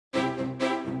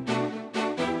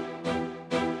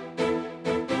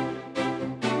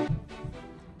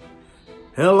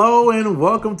Hello and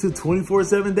welcome to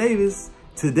 24/7 Davis.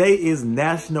 Today is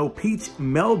National Peach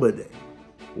Melba Day.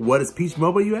 What is Peach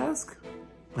Melba, you ask?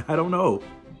 I don't know.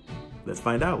 Let's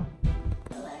find out.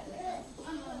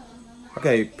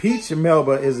 Okay, Peach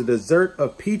Melba is a dessert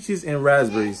of peaches and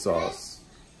raspberry sauce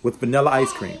with vanilla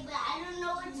ice cream.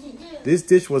 This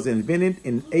dish was invented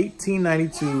in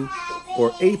 1892 or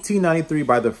 1893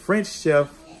 by the French chef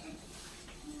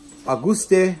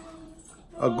Auguste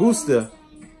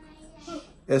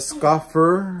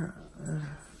Escoffier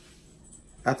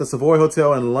at the Savoy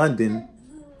Hotel in London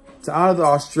to honor the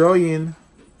Australian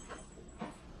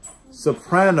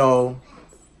soprano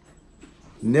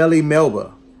Nellie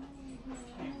Melba.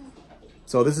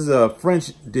 So this is a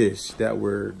French dish that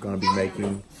we're going to be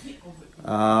making.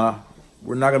 We're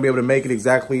not going to be able to make it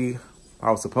exactly how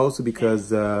I was supposed to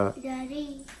because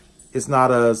it's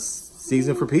not a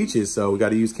season for peaches. So we got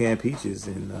to use canned peaches,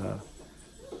 and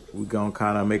we're going to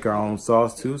kind of make our own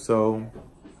sauce too. So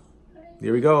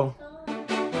here we go.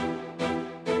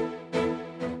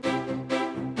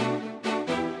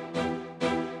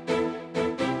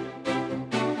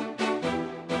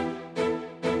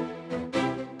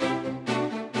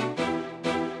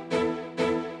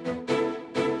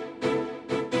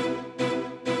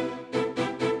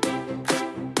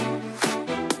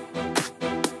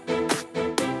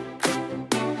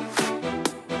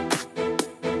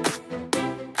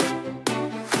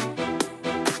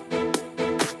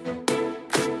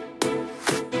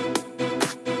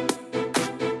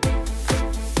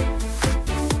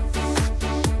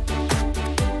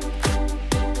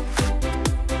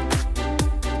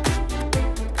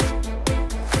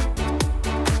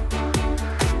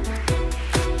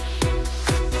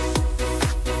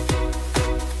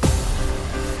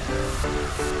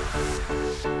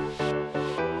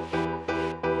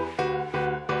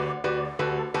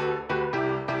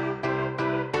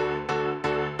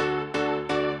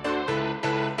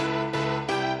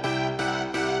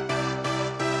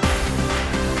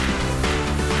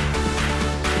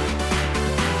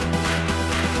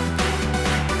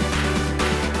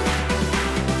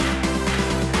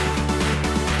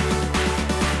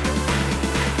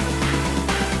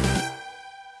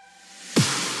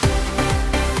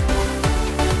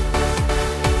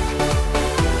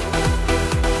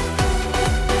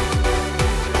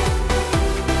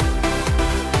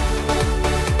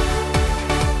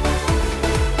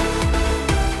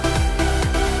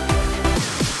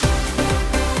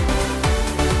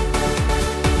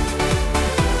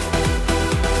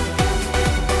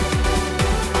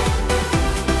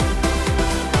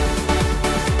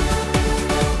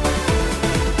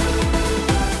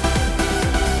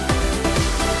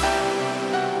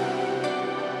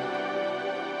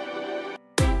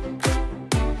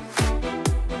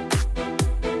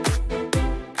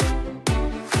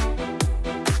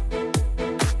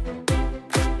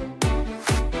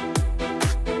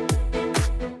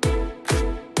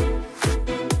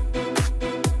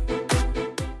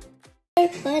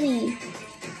 Funny.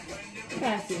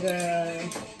 Classy girl. I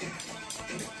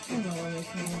don't know what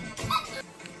it's mean.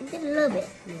 Just a little bit.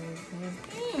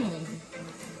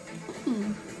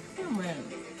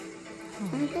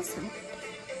 Let me get some.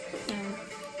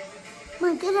 Come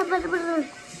on, get up.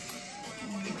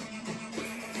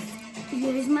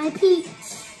 Here's my peach.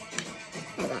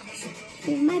 Oh gosh.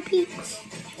 Here's my peach.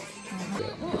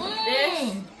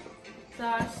 This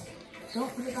sauce. Don't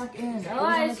put it back in. Oh,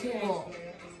 ice cream.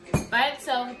 By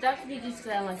itself, that's peaches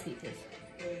because I like peaches.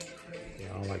 Yeah,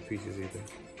 I don't like peaches either.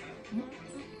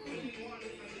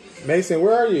 Mason,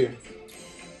 where are you?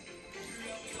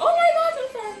 Oh my gosh, I'm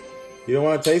sorry. You don't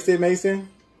want to taste it, Mason?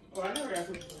 Oh, I never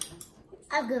asked.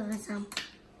 I'll give it some.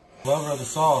 Lover of the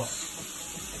sauce,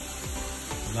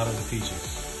 not of the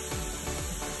peaches.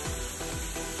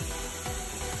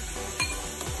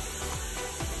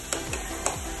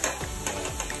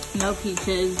 No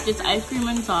peaches, just ice cream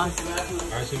and sauce.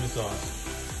 Ice cream and sauce,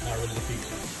 not really the peaches.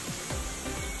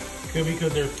 Could be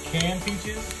because they're canned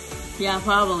peaches. Yeah,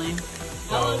 probably. So,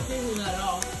 I don't peaches at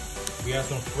all. We have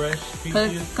some fresh peaches.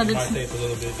 It might taste a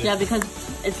little bit different. Yeah, because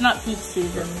it's not peach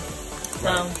season.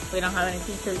 So we don't have any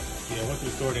peaches. Yeah, I went to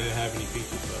the store, they didn't have any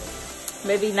peaches, so.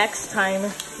 Maybe next time.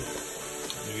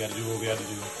 We gotta do what we gotta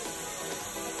do.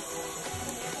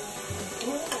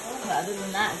 Other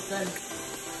than that, it's good.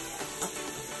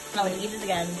 Now we eat it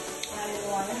again.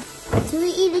 So we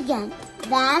eat again.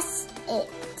 That's it.